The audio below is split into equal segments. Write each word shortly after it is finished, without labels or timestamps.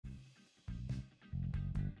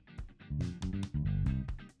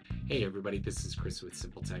Hey everybody, this is Chris with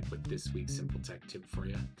Simple Tech with this week's Simple Tech tip for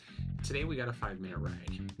you. Today we got a 5-minute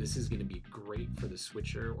ride. This is going to be great for the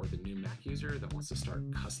switcher or the new Mac user that wants to start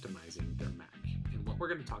customizing their Mac. And what we're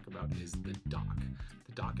going to talk about is the dock.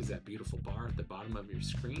 The dock is that beautiful bar at the bottom of your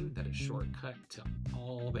screen that is shortcut to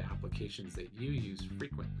all the applications that you use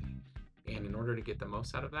frequently. And in order to get the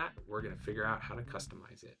most out of that, we're going to figure out how to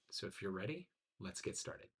customize it. So if you're ready, let's get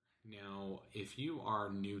started. Now, if you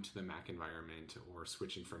are new to the Mac environment or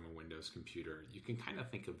switching from a Windows computer, you can kind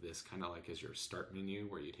of think of this kind of like as your start menu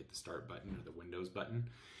where you'd hit the start button or the Windows button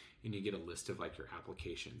and you get a list of like your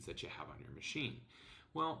applications that you have on your machine.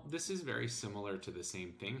 Well, this is very similar to the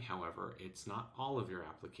same thing. However, it's not all of your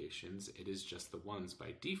applications. It is just the ones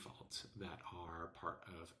by default that are part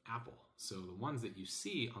of Apple. So the ones that you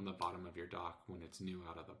see on the bottom of your dock when it's new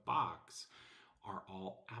out of the box are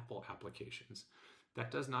all Apple applications. That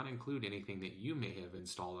does not include anything that you may have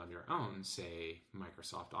installed on your own, say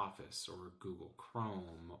Microsoft Office or Google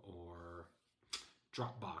Chrome or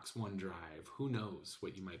Dropbox, OneDrive, who knows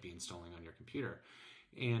what you might be installing on your computer.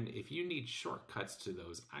 And if you need shortcuts to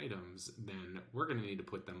those items, then we're going to need to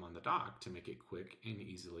put them on the dock to make it quick and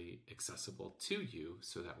easily accessible to you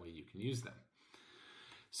so that way you can use them.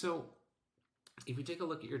 So if you take a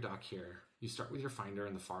look at your dock here, you start with your Finder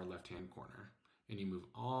in the far left-hand corner. And you move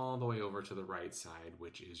all the way over to the right side,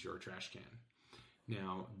 which is your trash can.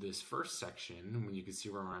 Now, this first section, when you can see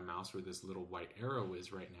where my mouse, where this little white arrow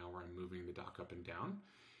is right now, where I'm moving the dock up and down,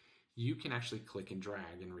 you can actually click and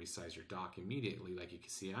drag and resize your dock immediately, like you can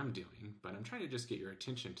see I'm doing, but I'm trying to just get your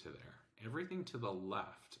attention to there. Everything to the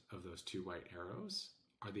left of those two white arrows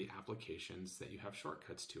are the applications that you have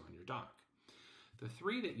shortcuts to on your dock. The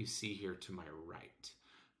three that you see here to my right,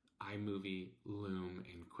 iMovie, Loom,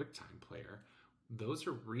 and QuickTime Player, those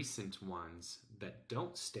are recent ones that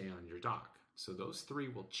don't stay on your dock. So those three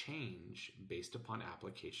will change based upon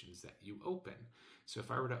applications that you open. So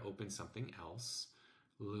if I were to open something else,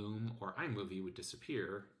 Loom or iMovie would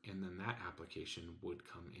disappear, and then that application would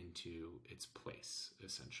come into its place,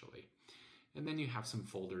 essentially. And then you have some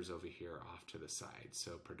folders over here off to the side.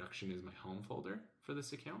 So production is my home folder for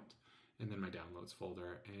this account, and then my downloads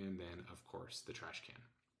folder, and then, of course, the trash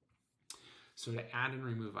can. So to add and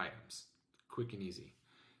remove items, quick and easy.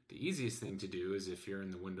 The easiest thing to do is if you're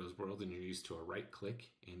in the Windows world and you're used to a right click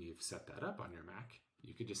and you've set that up on your Mac,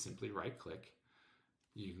 you could just simply right click.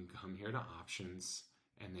 You can come here to options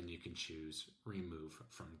and then you can choose remove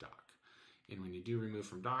from dock. And when you do remove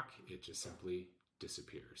from dock, it just simply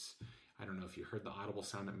disappears. I don't know if you heard the audible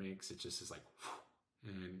sound it makes. It just is like,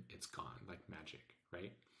 and it's gone like magic,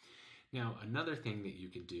 right? Now, another thing that you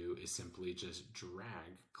can do is simply just drag,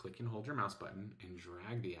 click and hold your mouse button and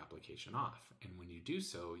drag the application off. And when you do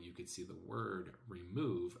so, you can see the word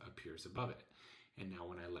remove appears above it. And now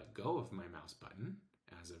when I let go of my mouse button,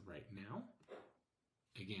 as of right now,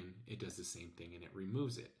 again, it does the same thing and it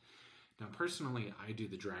removes it. Now, personally, I do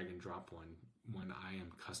the drag and drop one when I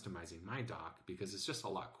am customizing my dock because it's just a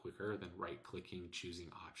lot quicker than right-clicking,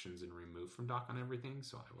 choosing options and remove from dock on everything.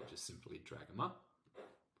 So I will just simply drag them up.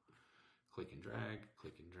 Click and drag,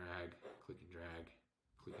 click and drag, click and drag,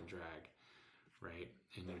 click and drag, right?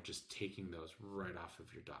 And you're just taking those right off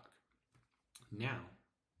of your dock. Now,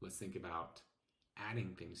 let's think about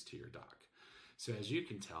adding things to your dock. So as you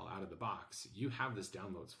can tell out of the box, you have this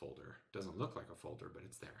downloads folder. Doesn't look like a folder, but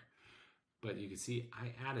it's there. But you can see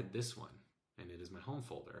I added this one, and it is my home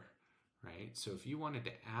folder, right? So if you wanted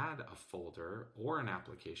to add a folder or an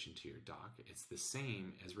application to your dock, it's the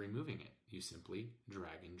same as removing it. You simply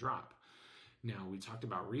drag and drop. Now, we talked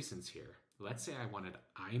about recents here. Let's say I wanted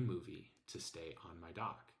iMovie to stay on my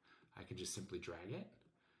dock. I could just simply drag it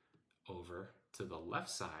over to the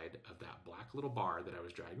left side of that black little bar that I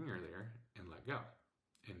was dragging earlier and let go.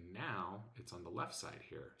 And now it's on the left side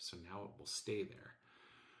here, so now it will stay there,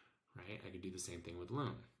 right? I could do the same thing with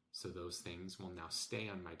Loom. So those things will now stay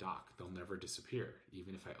on my dock. They'll never disappear,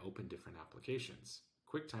 even if I open different applications.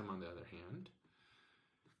 QuickTime, on the other hand,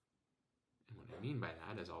 and what I mean by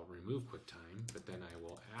that is I'll remove QuickTime, but then I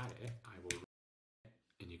will add it,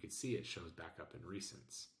 and you can see it shows back up in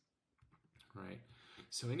recents, right?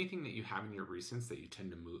 So anything that you have in your recents that you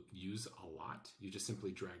tend to use a lot, you just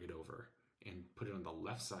simply drag it over and put it on the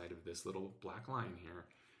left side of this little black line here,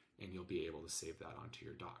 and you'll be able to save that onto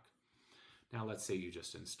your dock. Now let's say you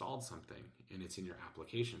just installed something and it's in your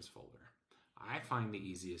applications folder. I find the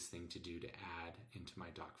easiest thing to do to add into my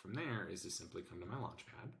dock from there is to simply come to my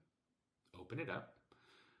Launchpad, open it up,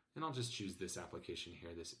 and I'll just choose this application here,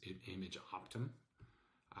 this image Optum.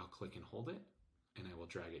 I'll click and hold it, and I will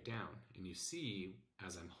drag it down. And you see,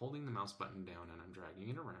 as I'm holding the mouse button down and I'm dragging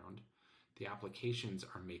it around, the applications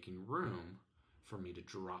are making room for me to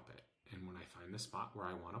drop it. And when I find the spot where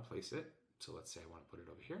I want to place it, so let's say I want to put it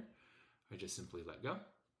over here, I just simply let go,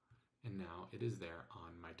 and now it is there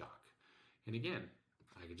on my dock. And again,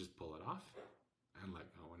 I can just pull it off and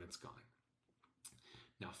let go, and it's gone.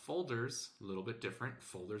 Now folders, a little bit different.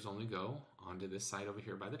 Folders only go onto this side over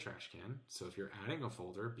here by the trash can. So if you're adding a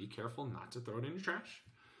folder, be careful not to throw it in your trash.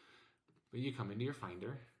 But you come into your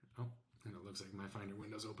Finder. Oh, and it looks like my Finder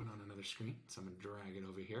window's open on another screen. So I'm gonna drag it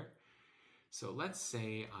over here. So let's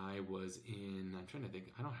say I was in, I'm trying to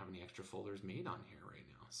think, I don't have any extra folders made on here right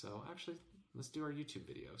now. So actually, let's do our YouTube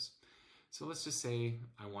videos. So let's just say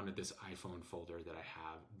I wanted this iPhone folder that I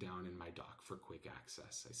have down in my dock for quick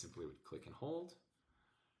access. I simply would click and hold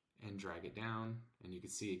and drag it down. And you can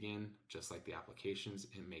see again, just like the applications,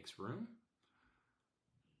 it makes room.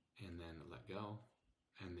 And then let go,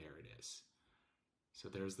 and there it is. So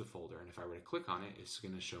there's the folder. And if I were to click on it, it's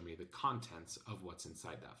gonna show me the contents of what's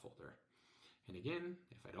inside that folder. And again,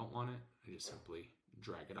 if I don't want it, I just simply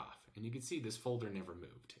drag it off. And you can see this folder never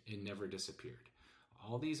moved. It never disappeared.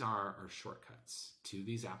 All these are shortcuts to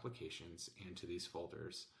these applications and to these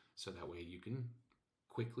folders, so that way you can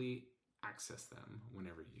quickly access them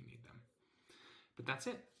whenever you need them. But that's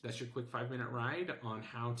it. That's your quick 5-minute ride on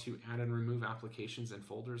how to add and remove applications and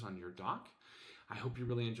folders on your dock. I hope you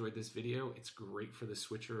really enjoyed this video. It's great for the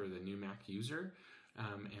switcher or the new Mac user.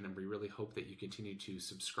 And we really hope that you continue to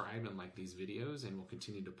subscribe and like these videos, and we'll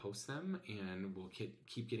continue to post them, and we'll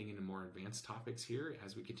keep getting into more advanced topics here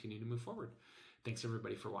as we continue to move forward. Thanks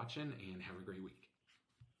everybody for watching, and have a great week.